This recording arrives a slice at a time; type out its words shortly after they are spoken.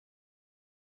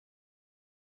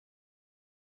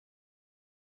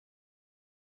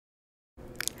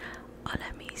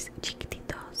guys,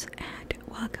 chiquititos, and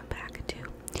welcome back to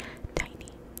tiny,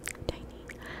 tiny,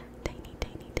 tiny,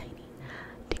 tiny, tiny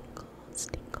tingles,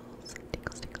 tingles,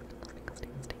 tingles, tingles, tingles,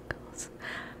 tingles, tingles.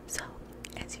 So,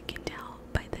 as you can tell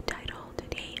by the title,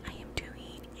 today I am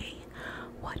doing a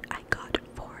what I got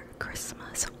for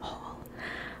Christmas haul.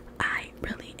 I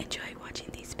really enjoy watching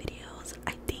these videos.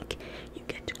 I think you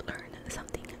get to learn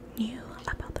something new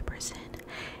about the person,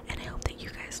 and I hope that you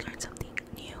guys learn something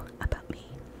new about me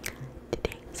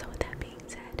today. So with that being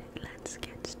said, let's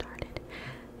get started.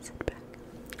 Sit back,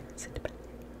 sit back,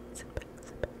 sit back,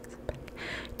 sit back, sit back.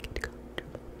 Get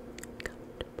comfortable,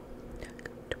 comfortable,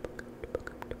 comfortable, comfortable,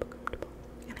 comfortable, comfortable.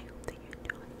 And I hope that you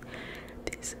enjoy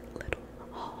this little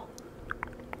haul.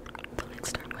 So let's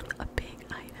start with a big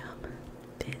item.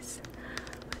 This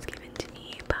was given to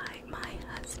me by my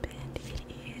husband. It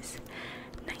is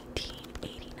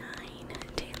 1989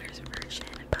 Taylor's Version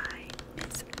by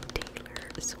Miss Taylor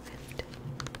Swift.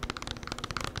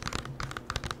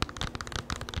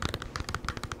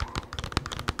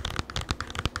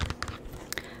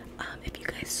 If you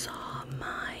guys saw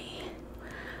my,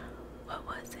 what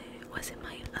was it? Was it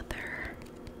my other,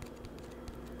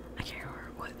 I can't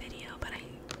remember what video, but I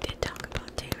did talk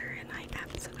about Taylor and I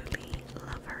absolutely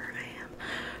love her. I am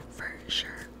for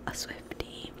sure a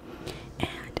Swiftie,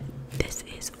 and this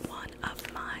is one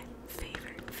of my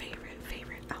favorite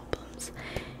albums,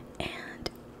 and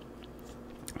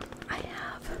I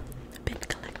have been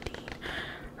collecting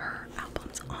her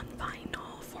albums on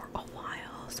vinyl for a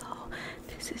while, so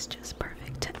this is just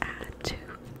perfect to add to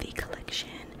the collection.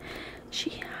 She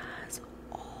has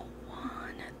all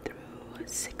 1 through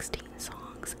 16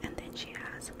 songs, and then she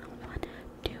has 1,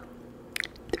 2,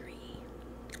 3,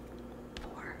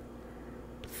 4,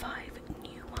 5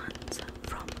 new ones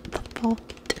from the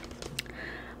vault.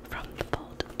 From the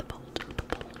vault, the vault,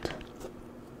 the vault.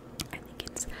 I think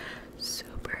it's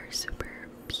super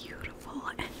beautiful,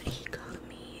 and he got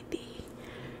me the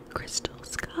Crystal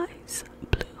Skies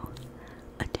Blue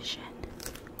edition.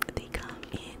 They come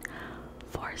in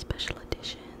 4 special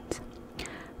editions,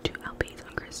 2 LPs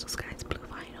on Crystal Skies Blue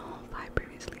vinyl, 5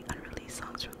 previously unreleased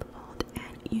songs from the vault,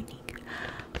 and unique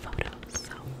photos.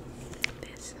 So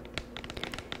this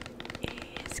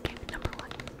is gift number 1.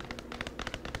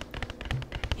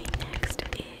 And next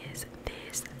is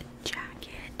this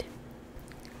jacket.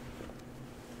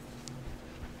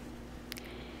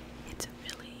 It's a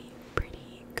really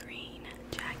pretty green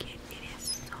jacket. It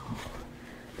is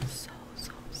so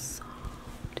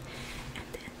soft. And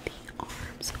then the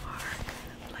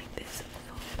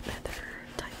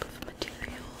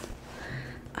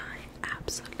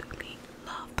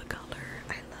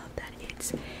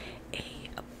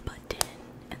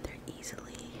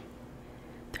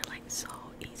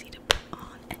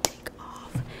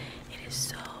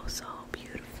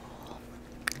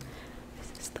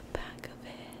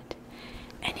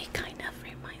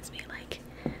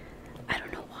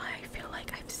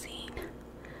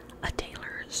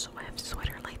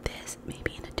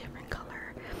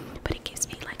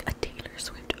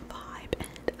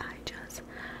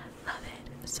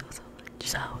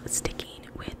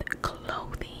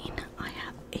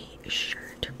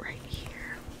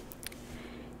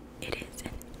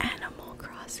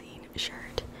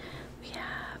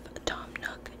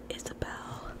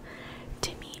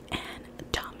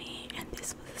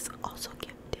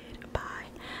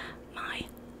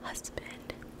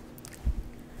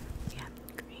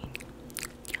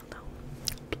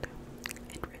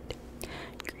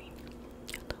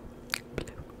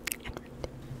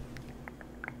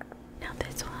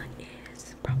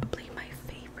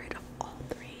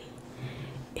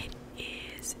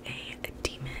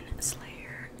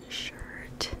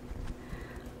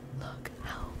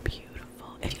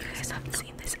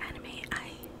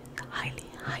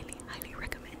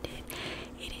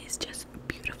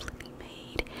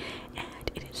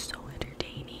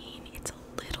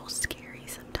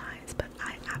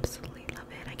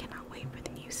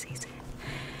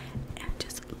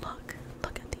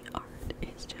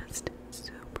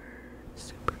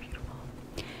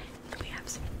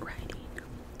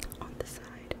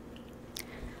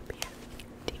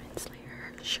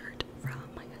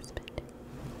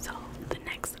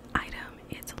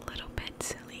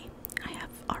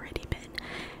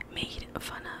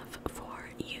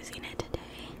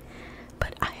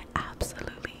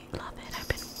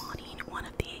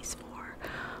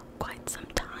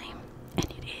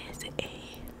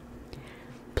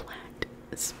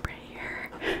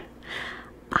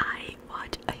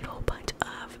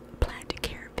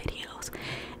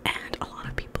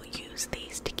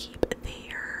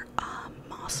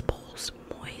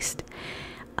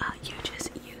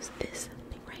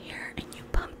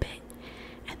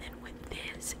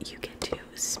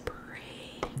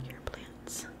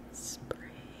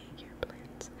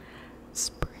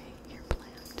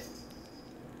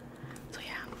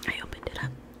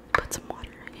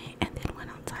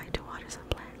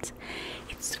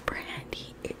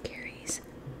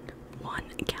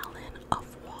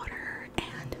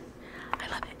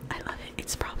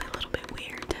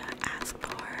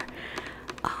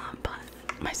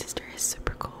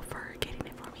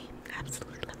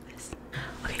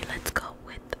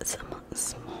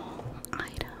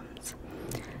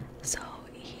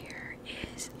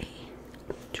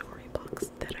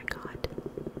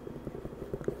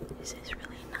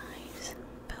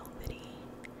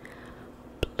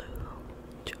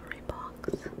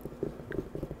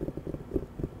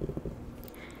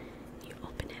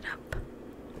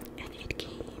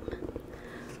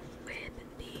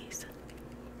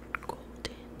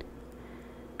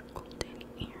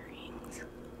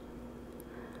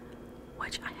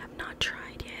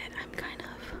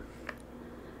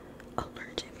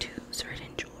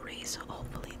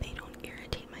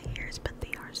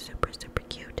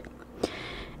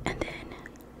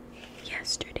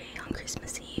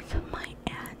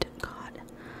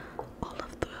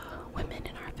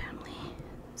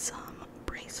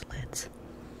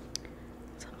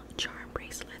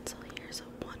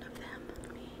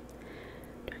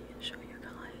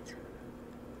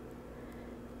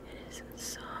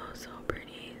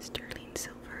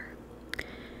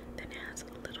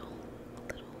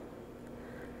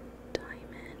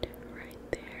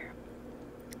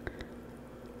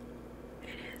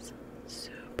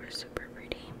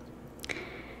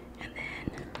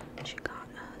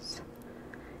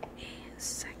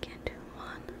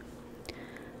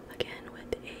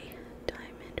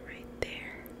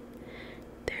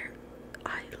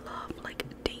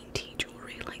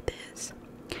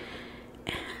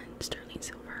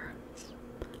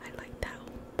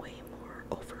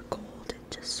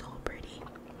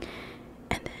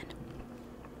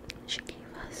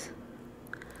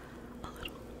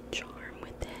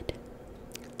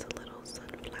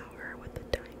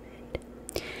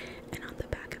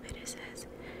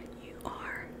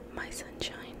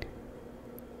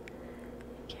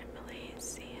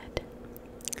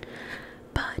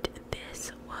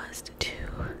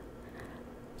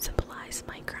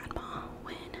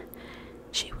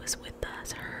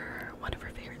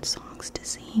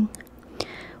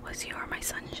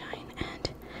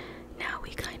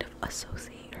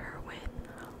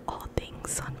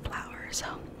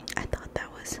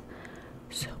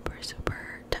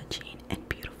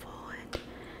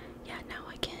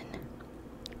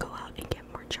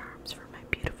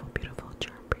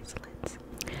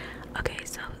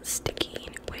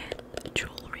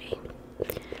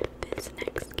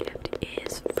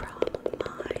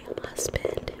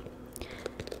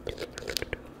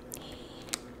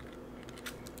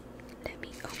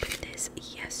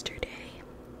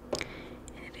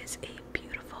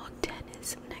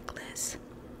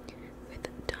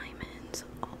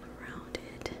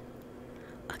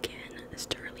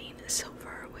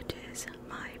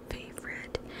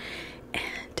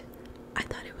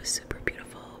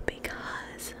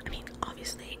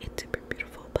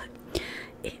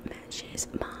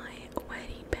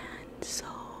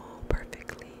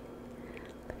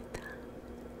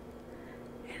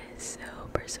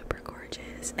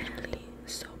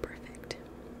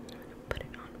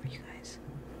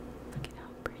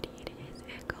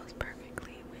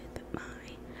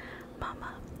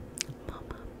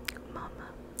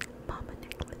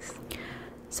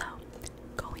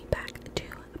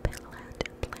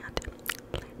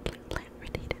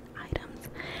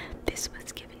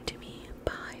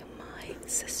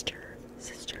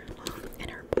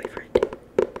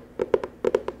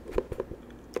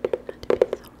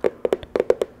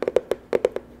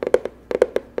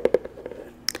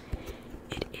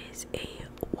is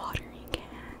a watering can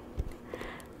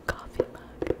coffee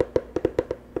mug.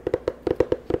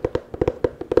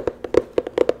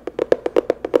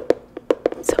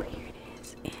 So here it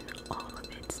is in all of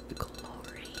its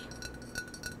glory.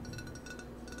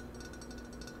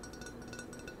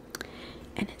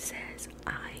 And it says,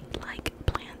 I like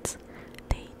plants,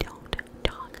 they don't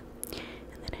talk.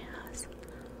 And then it has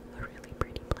a really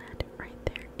pretty plant right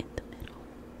there in the middle.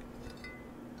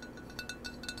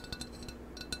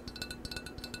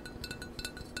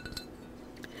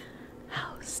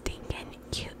 How stinking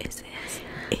cute is this?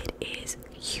 It is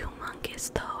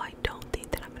humongous though. I don't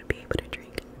think that I'm gonna be able to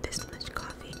drink this much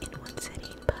coffee in one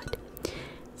sitting, but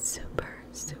super,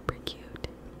 super cute.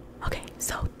 Okay,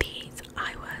 so these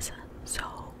I was so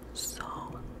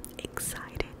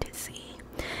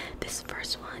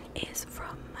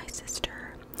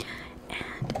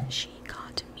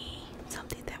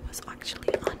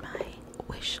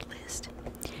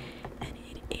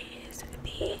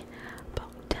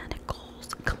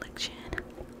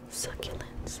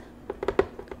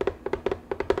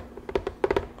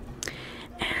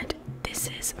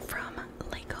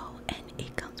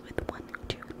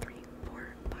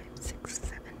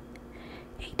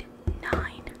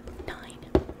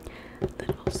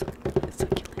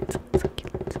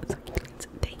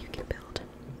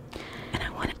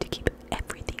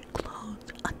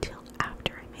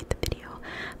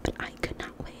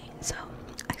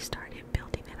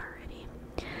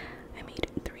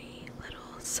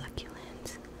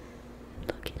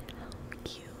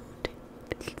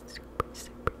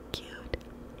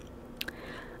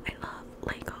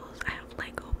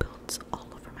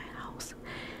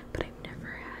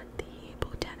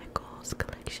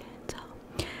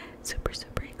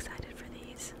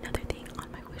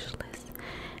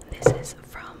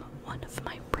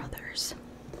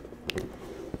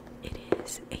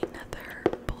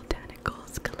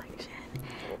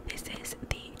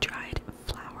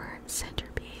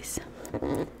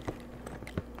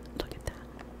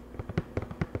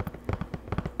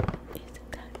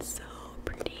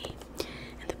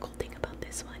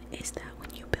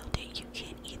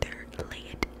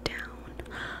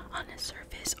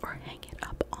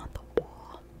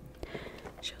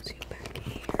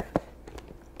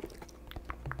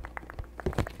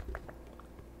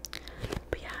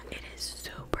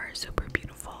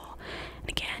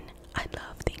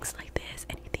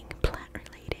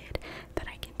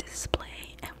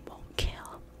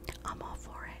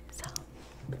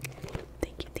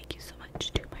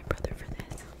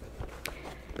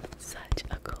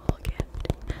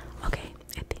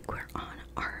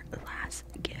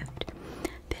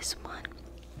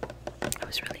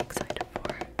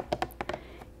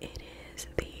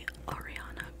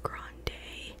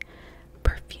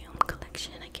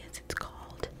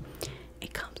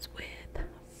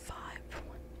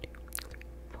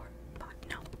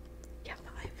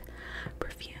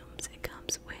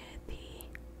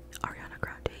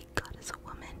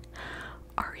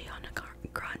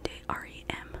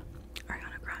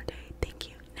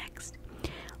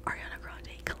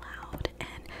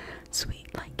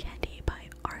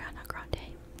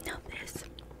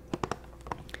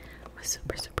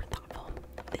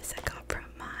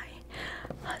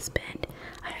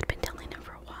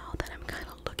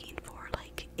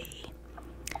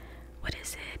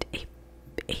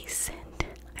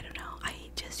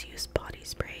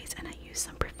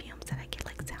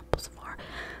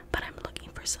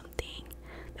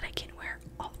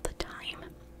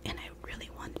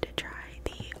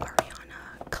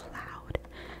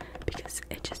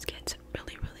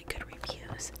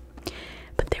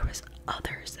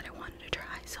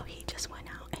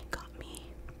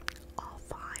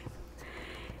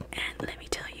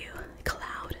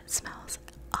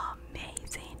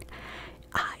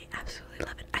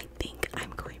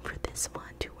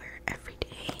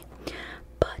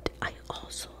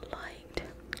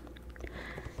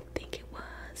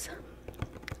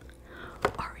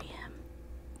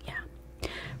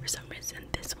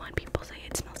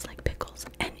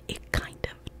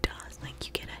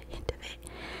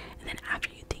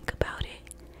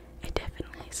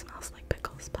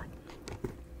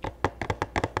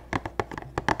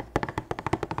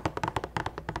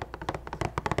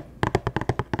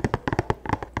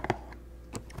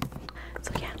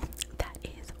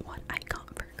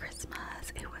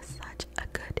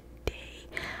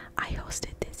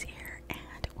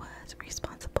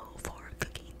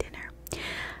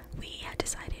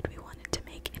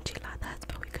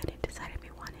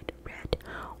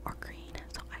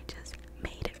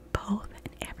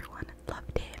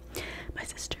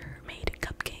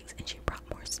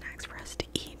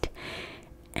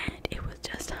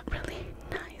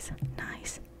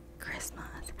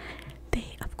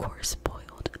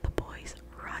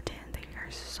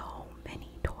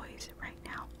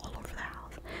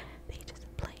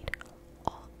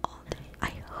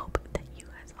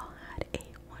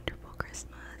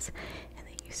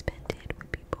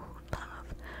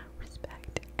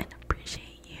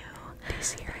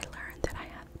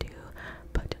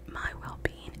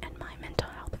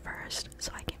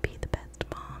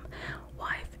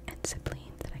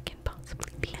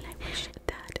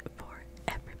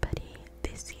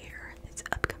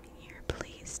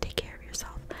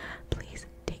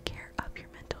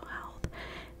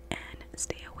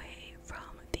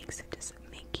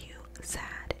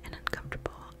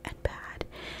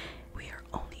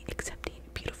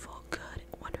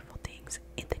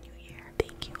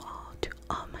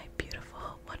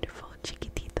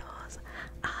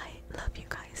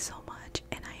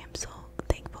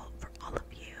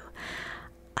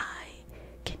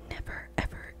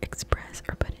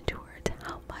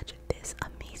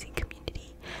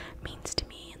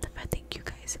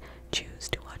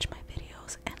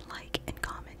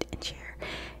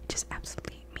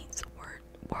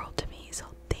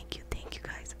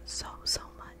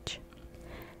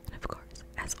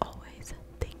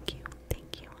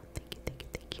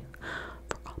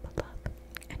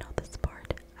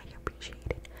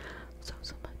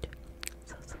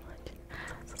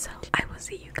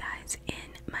see you guys.